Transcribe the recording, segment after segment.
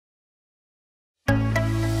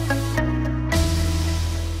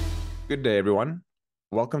Good day, everyone.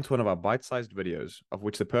 Welcome to one of our bite-sized videos, of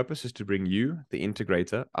which the purpose is to bring you, the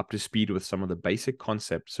integrator, up to speed with some of the basic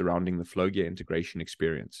concepts surrounding the Flowgear integration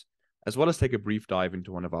experience, as well as take a brief dive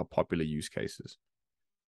into one of our popular use cases.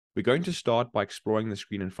 We're going to start by exploring the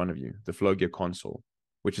screen in front of you, the Flowgear console,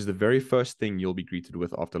 which is the very first thing you'll be greeted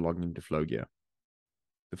with after logging into Flowgear.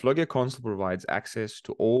 The Flowgear console provides access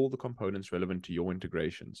to all the components relevant to your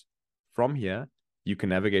integrations. From here, you can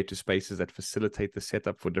navigate to spaces that facilitate the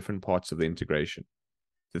setup for different parts of the integration.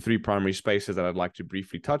 The three primary spaces that I'd like to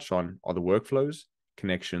briefly touch on are the workflows,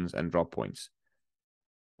 connections, and drop points.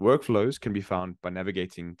 Workflows can be found by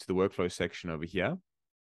navigating to the workflow section over here.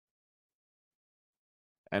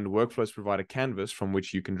 And workflows provide a canvas from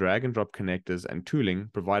which you can drag and drop connectors and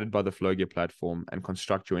tooling provided by the Flowgear platform and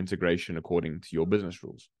construct your integration according to your business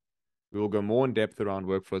rules. We will go more in depth around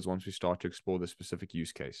workflows once we start to explore the specific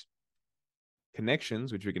use case.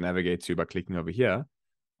 Connections, which we can navigate to by clicking over here,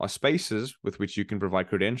 are spaces with which you can provide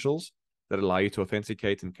credentials that allow you to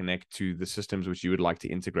authenticate and connect to the systems which you would like to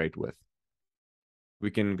integrate with. We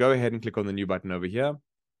can go ahead and click on the new button over here,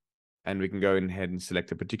 and we can go ahead and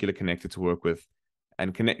select a particular connector to work with,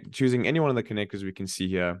 and choosing any one of the connectors we can see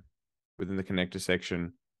here within the connector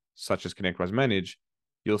section, such as Connect, Rise, Manage.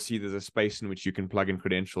 You'll see there's a space in which you can plug in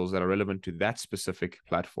credentials that are relevant to that specific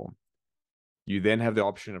platform. You then have the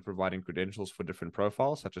option of providing credentials for different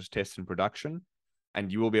profiles, such as test and production,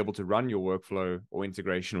 and you will be able to run your workflow or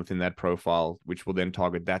integration within that profile, which will then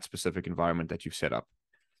target that specific environment that you've set up.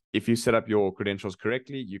 If you set up your credentials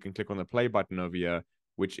correctly, you can click on the play button over here,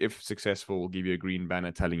 which, if successful, will give you a green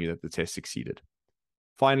banner telling you that the test succeeded.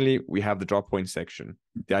 Finally, we have the drop point section.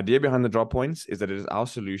 The idea behind the drop points is that it is our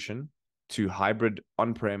solution to hybrid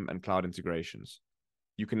on-prem and cloud integrations.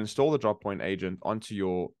 You can install the drop point agent onto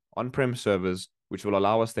your on-prem servers, which will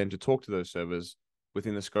allow us then to talk to those servers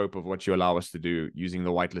within the scope of what you allow us to do using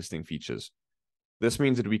the whitelisting features. This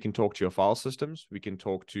means that we can talk to your file systems, we can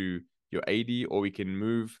talk to your AD, or we can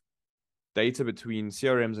move data between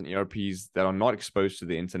CRMs and ERPs that are not exposed to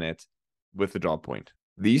the internet with the drop point.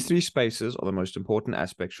 These three spaces are the most important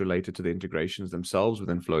aspects related to the integrations themselves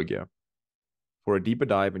within Flowgear. For a deeper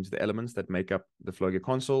dive into the elements that make up the Flowgear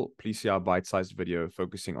console, please see our bite-sized video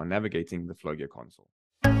focusing on navigating the Flowgear console.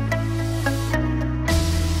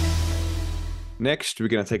 Next, we're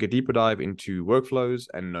going to take a deeper dive into workflows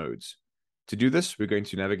and nodes. To do this, we're going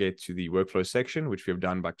to navigate to the workflow section, which we have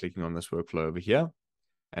done by clicking on this workflow over here.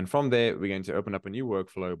 And from there, we're going to open up a new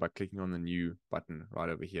workflow by clicking on the new button right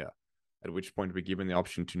over here, at which point we're given the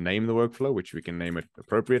option to name the workflow, which we can name it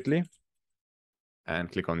appropriately,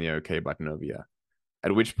 and click on the OK button over here.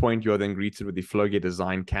 At which point you are then greeted with the Flowgear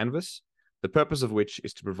design canvas, the purpose of which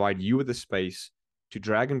is to provide you with the space to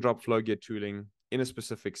drag and drop Flowgear tooling in a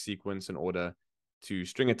specific sequence in order to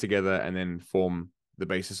string it together and then form the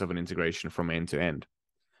basis of an integration from end to end.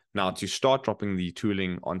 Now, to start dropping the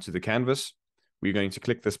tooling onto the canvas, we're going to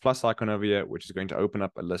click this plus icon over here, which is going to open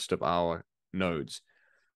up a list of our nodes.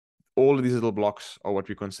 All of these little blocks are what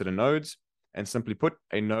we consider nodes. And simply put,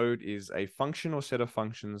 a node is a function or set of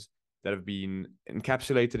functions that have been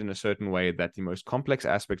encapsulated in a certain way that the most complex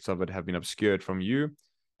aspects of it have been obscured from you,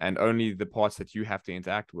 and only the parts that you have to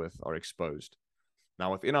interact with are exposed.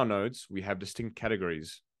 Now, within our nodes, we have distinct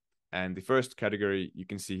categories. And the first category you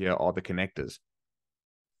can see here are the connectors.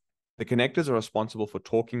 The connectors are responsible for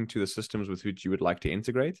talking to the systems with which you would like to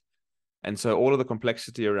integrate. And so all of the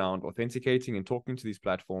complexity around authenticating and talking to these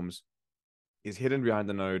platforms is hidden behind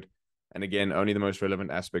the node. And again, only the most relevant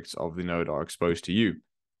aspects of the node are exposed to you.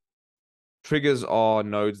 Triggers are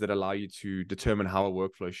nodes that allow you to determine how a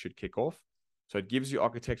workflow should kick off. So it gives you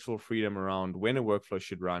architectural freedom around when a workflow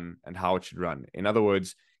should run and how it should run. In other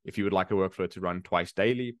words, if you would like a workflow to run twice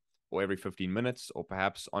daily or every 15 minutes, or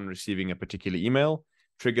perhaps on receiving a particular email,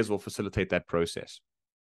 triggers will facilitate that process.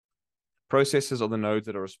 Processes are the nodes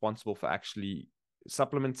that are responsible for actually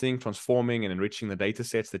supplementing, transforming, and enriching the data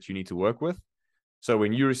sets that you need to work with. So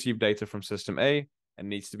when you receive data from system A and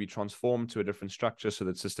needs to be transformed to a different structure so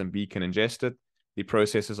that system B can ingest it, the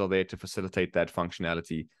processes are there to facilitate that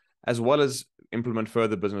functionality, as well as implement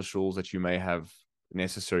further business rules that you may have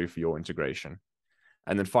necessary for your integration.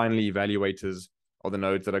 And then finally, evaluators are the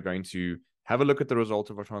nodes that are going to have a look at the result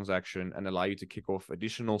of a transaction and allow you to kick off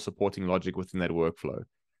additional supporting logic within that workflow.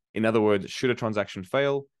 In other words, should a transaction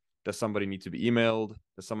fail, does somebody need to be emailed?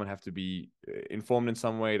 Does someone have to be informed in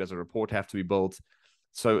some way? Does a report have to be built?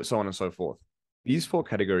 So on and so forth. These four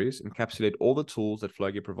categories encapsulate all the tools that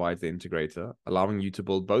Flowgear provides the integrator, allowing you to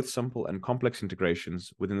build both simple and complex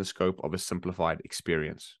integrations within the scope of a simplified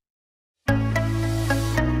experience.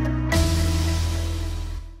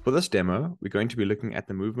 For this demo, we're going to be looking at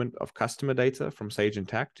the movement of customer data from Sage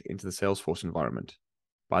Intacct into the Salesforce environment.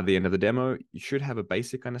 By the end of the demo, you should have a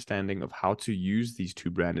basic understanding of how to use these two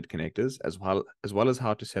branded connectors, as well as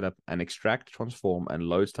how to set up an extract, transform, and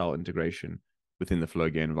load style integration within the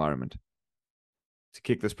Flowgear environment. To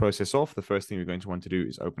kick this process off, the first thing we're going to want to do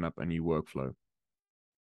is open up a new workflow.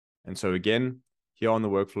 And so again, here on the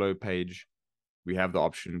workflow page, we have the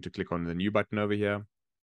option to click on the new button over here,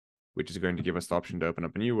 which is going to give us the option to open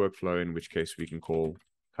up a new workflow, in which case we can call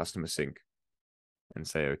customer sync and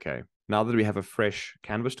say, okay. Now that we have a fresh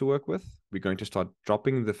canvas to work with, we're going to start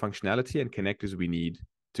dropping the functionality and connectors we need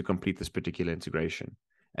to complete this particular integration.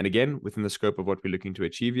 And again, within the scope of what we're looking to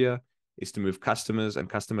achieve here is to move customers and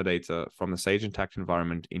customer data from the Sage Intacct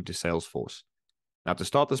environment into Salesforce. Now, to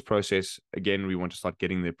start this process, again, we want to start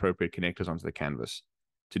getting the appropriate connectors onto the canvas.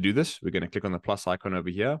 To do this, we're going to click on the plus icon over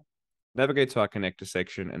here, navigate to our connector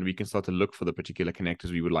section, and we can start to look for the particular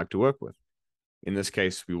connectors we would like to work with. In this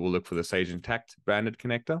case, we will look for the Sage Intacct branded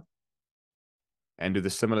connector and do the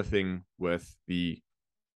similar thing with the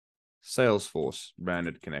Salesforce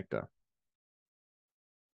branded connector.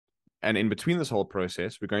 And in between this whole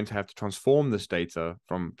process, we're going to have to transform this data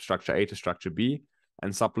from structure A to structure B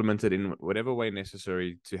and supplement it in whatever way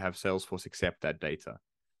necessary to have Salesforce accept that data.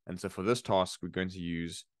 And so for this task, we're going to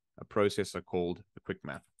use a processor called the quick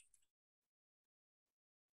map.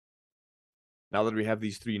 Now that we have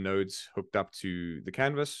these three nodes hooked up to the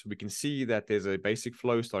canvas, we can see that there's a basic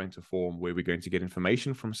flow starting to form where we're going to get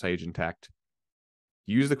information from Sage Intacct,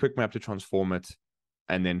 use the quick map to transform it,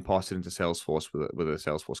 and then pass it into Salesforce with a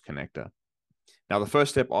Salesforce connector. Now, the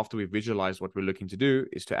first step after we've visualized what we're looking to do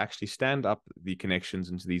is to actually stand up the connections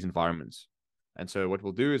into these environments. And so what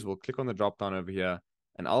we'll do is we'll click on the dropdown over here,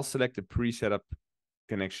 and I'll select a pre-set up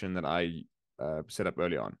connection that I set up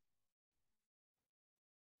early on.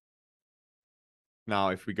 Now,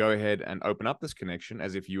 if we go ahead and open up this connection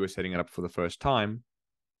as if you were setting it up for the first time,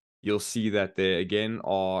 you'll see that there again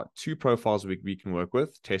are two profiles we can work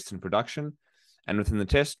with, test and production. And within the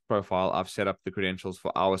test profile, I've set up the credentials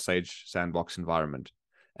for our Sage Sandbox environment.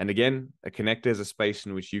 And again, a connector is a space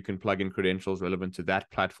in which you can plug in credentials relevant to that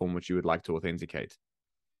platform which you would like to authenticate.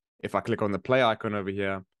 If I click on the play icon over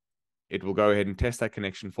here, it will go ahead and test that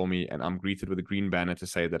connection for me, and I'm greeted with a green banner to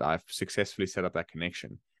say that I've successfully set up that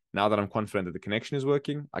connection. Now that I'm confident that the connection is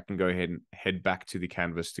working, I can go ahead and head back to the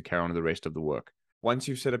canvas to carry on the rest of the work. Once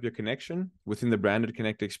you've set up your connection, within the branded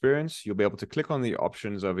connector experience, you'll be able to click on the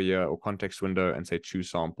options over here or context window and say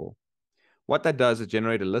choose sample. What that does is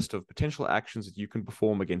generate a list of potential actions that you can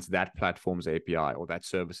perform against that platform's API or that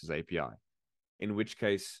service's API. In which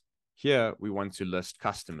case, here we want to list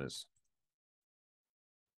customers.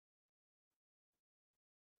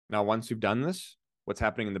 Now, once you've done this, what's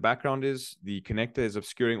happening in the background is the connector is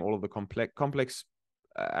obscuring all of the complex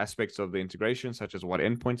aspects of the integration, such as what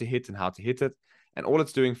endpoint to hit and how to hit it. And all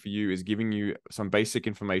it's doing for you is giving you some basic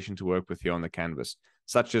information to work with here on the canvas,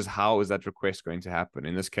 such as how is that request going to happen.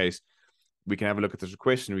 In this case, we can have a look at this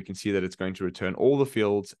request and we can see that it's going to return all the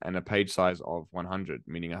fields and a page size of 100,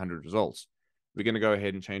 meaning 100 results. We're going to go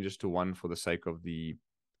ahead and change this to 1 for the sake of the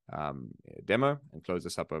demo and close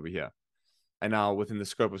this up over here. And now within the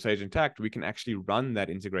scope of Sage Intacct, we can actually run that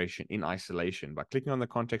integration in isolation by clicking on the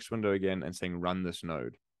context window again and saying run this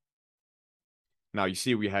node. Now you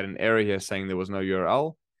see we had an error here saying there was no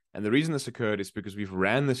URL. And the reason this occurred is because we've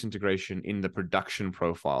ran this integration in the production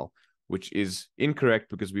profile, which is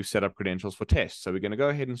incorrect because we've set up credentials for test. So we're going to go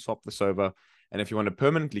ahead and swap this over. And if you want to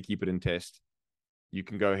permanently keep it in test, you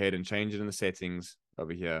can go ahead and change it in the settings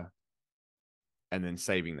over here and then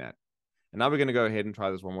saving that. And now we're going to go ahead and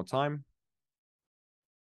try this one more time.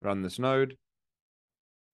 Run this node.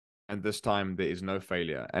 And this time there is no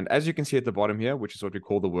failure. And as you can see at the bottom here, which is what we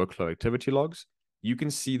call the workflow activity logs, you can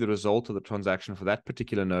see the result of the transaction for that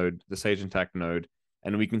particular node, the Sage Intacct node.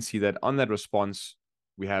 And we can see that on that response,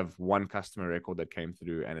 we have one customer record that came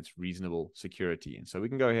through and it's reasonable security. And so we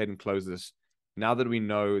can go ahead and close this. Now that we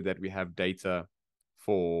know that we have data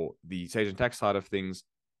for the Sage Intacct side of things,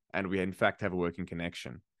 and we in fact have a working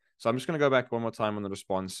connection. So I'm just going to go back one more time on the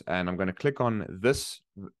response, and I'm going to click on this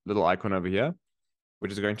little icon over here,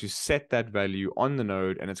 which is going to set that value on the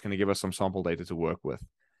node, and it's going to give us some sample data to work with.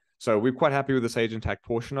 So we're quite happy with the Sage Intacct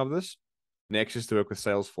portion of this. Next is to work with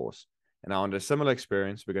Salesforce. And now under a similar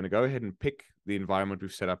experience, we're going to go ahead and pick the environment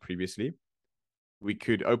we've set up previously. We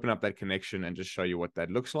could open up that connection and just show you what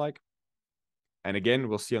that looks like. And again,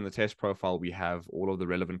 we'll see on the test profile, we have all of the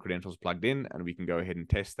relevant credentials plugged in, and we can go ahead and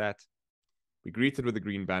test that. We greeted with a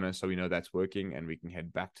green banner, so we know that's working, and we can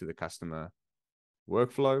head back to the customer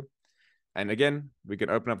workflow. And again, we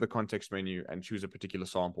can open up the context menu and choose a particular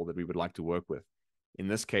sample that we would like to work with. In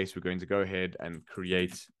this case, we're going to go ahead and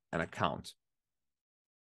create an account.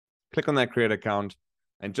 Click on that create account.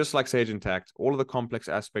 And just like Sage Intacct, all of the complex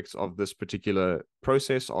aspects of this particular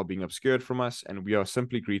process are being obscured from us, and we are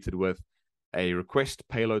simply greeted with a request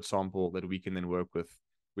payload sample that we can then work with,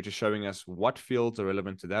 which is showing us what fields are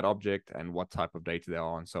relevant to that object and what type of data they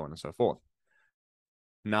are, and so on and so forth.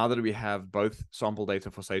 Now that we have both sample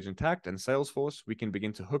data for Sage Intacct and Salesforce, we can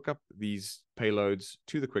begin to hook up these payloads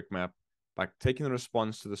to the quick map by taking the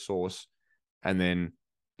response to the source and then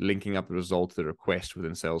linking up the result to the request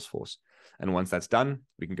within Salesforce. And once that's done,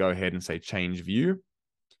 we can go ahead and say change view.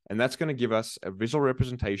 And that's going to give us a visual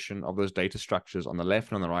representation of those data structures on the left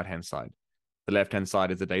and on the right-hand side. The left-hand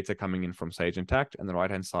side is the data coming in from Sage Intacct, and the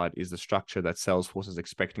right-hand side is the structure that Salesforce is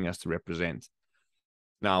expecting us to represent.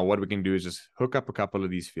 Now, what we can do is just hook up a couple of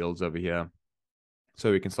these fields over here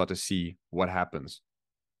so we can start to see what happens.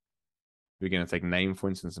 We're going to take name, for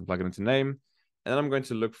instance, and plug it into name. And then I'm going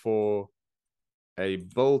to look for a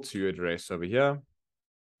bill to address over here.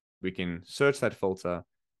 We can search that filter,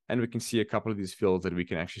 and we can see a couple of these fields that we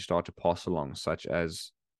can actually start to pass along, such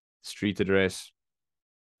as street address,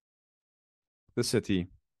 the city,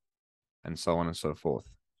 and so on and so forth.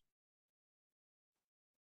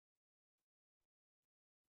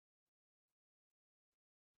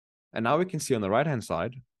 And now we can see on the right-hand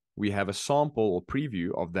side, we have a sample or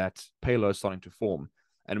preview of that payload starting to form.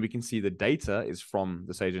 And we can see the data is from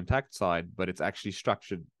the Sage Intacct side, but it's actually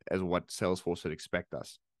structured as what Salesforce would expect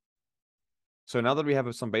us. So now that we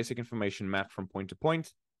have some basic information mapped from point to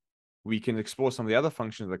point, we can explore some of the other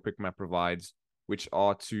functions that Quick Map provides, which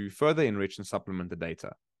are to further enrich and supplement the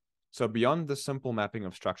data. So beyond the simple mapping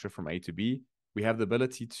of structure from A to B, we have the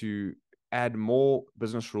ability to add more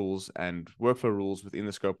business rules and workflow rules within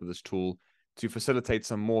the scope of this tool to facilitate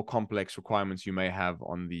some more complex requirements you may have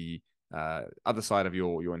on the other side of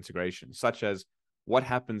your integration, such as what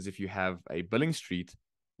happens if you have a billing street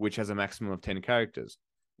which has a maximum of 10 characters.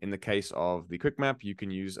 In the case of the quick map, you can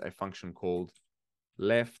use a function called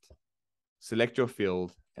left, select your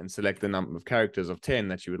field, and select the number of characters of 10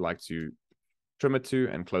 that you would like to trim it to,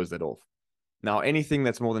 and close that off. Now, anything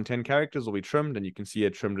that's more than 10 characters will be trimmed, and you can see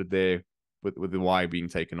it trimmed there with the Y being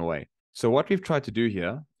taken away. So what we've tried to do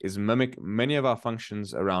here is mimic many of our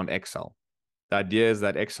functions around Excel. The idea is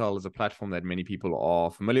that Excel is a platform that many people are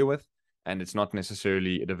familiar with, and it's not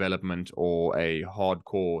necessarily a development or a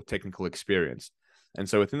hardcore technical experience. And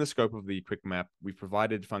so within the scope of the quick map, we've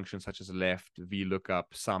provided functions such as left, VLOOKUP,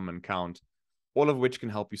 sum, and count, all of which can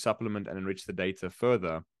help you supplement and enrich the data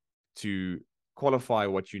further to qualify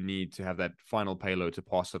what you need to have that final payload to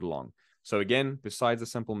pass it along. So again, besides the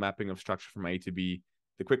simple mapping of structure from A to B,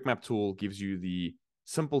 the quick map tool gives you the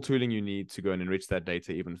simple tooling you need to go and enrich that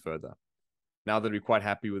data even further. Now that we're quite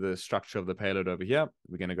happy with the structure of the payload over here,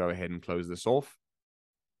 we're going to go ahead and close this off,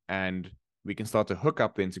 and we can start to hook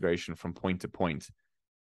up the integration from point to point.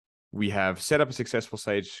 We have set up a successful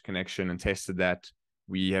Sage connection and tested that.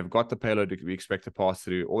 We have got the payload that we expect to pass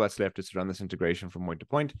through. All that's left is to run this integration from point to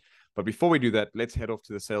point. But before we do that, let's head off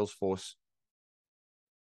to the Salesforce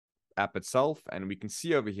app itself. And we can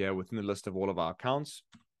see over here within the list of all of our accounts,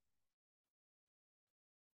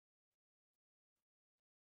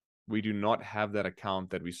 we do not have that account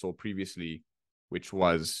that we saw previously, which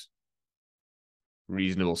was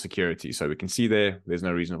reasonable security. So we can see there's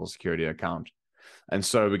no reasonable security account. And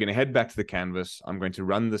so we're going to head back to the canvas. I'm going to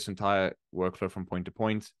run this entire workflow from point to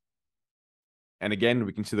point. And again,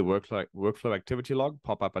 we can see the workflow activity log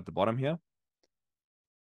pop up at the bottom here.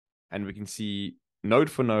 And we can see node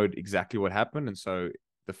for node exactly what happened. And so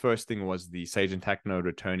the first thing was the Sage Intacct node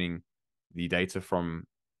returning the data from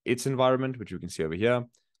its environment, which we can see over here.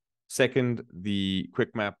 Second, the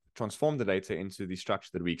quick map transformed the data into the structure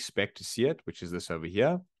that we expect to see it, which is this over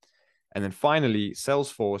here. And then finally,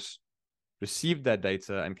 Salesforce received that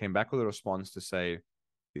data and came back with a response to say,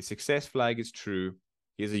 the success flag is true.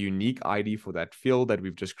 Here's a unique ID for that field that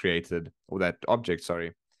we've just created, or that object,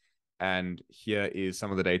 sorry. And here is some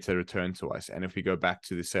of the data returned to us. And if we go back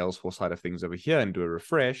to the Salesforce side of things over here and do a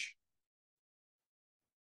refresh,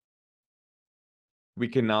 we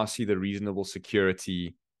can now see the reasonable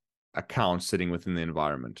security account sitting within the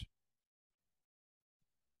environment.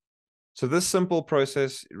 So this simple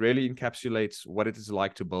process really encapsulates what it is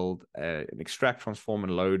like to build an extract, transform,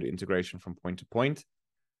 and load integration from point to point.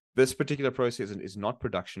 This particular process is not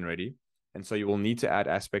production ready, and so you will need to add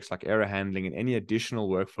aspects like error handling and any additional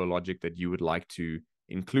workflow logic that you would like to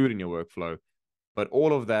include in your workflow. But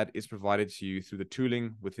all of that is provided to you through the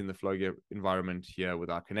tooling within the Flowgear environment here with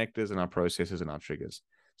our connectors and our processes and our triggers.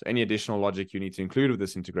 So any additional logic you need to include with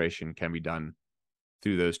this integration can be done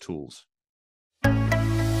through those tools.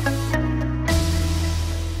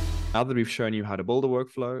 Now that we've shown you how to build a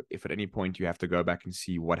workflow, if at any point you have to go back and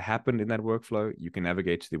see what happened in that workflow, you can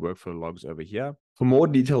navigate to the workflow logs over here. For more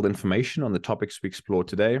detailed information on the topics we explored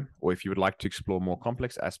today, or if you would like to explore more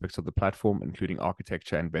complex aspects of the platform, including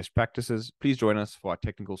architecture and best practices, please join us for our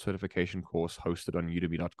technical certification course hosted on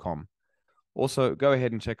udemy.com. Also, go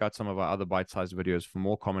ahead and check out some of our other bite-sized videos for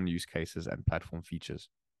more common use cases and platform features.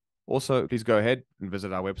 Also, please go ahead and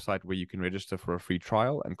visit our website where you can register for a free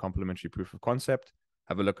trial and complimentary proof of concept,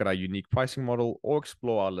 have a look at our unique pricing model, or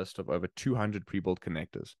explore our list of over 200 pre-built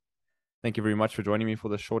connectors. Thank you very much for joining me for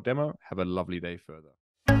this short demo. Have a lovely day further.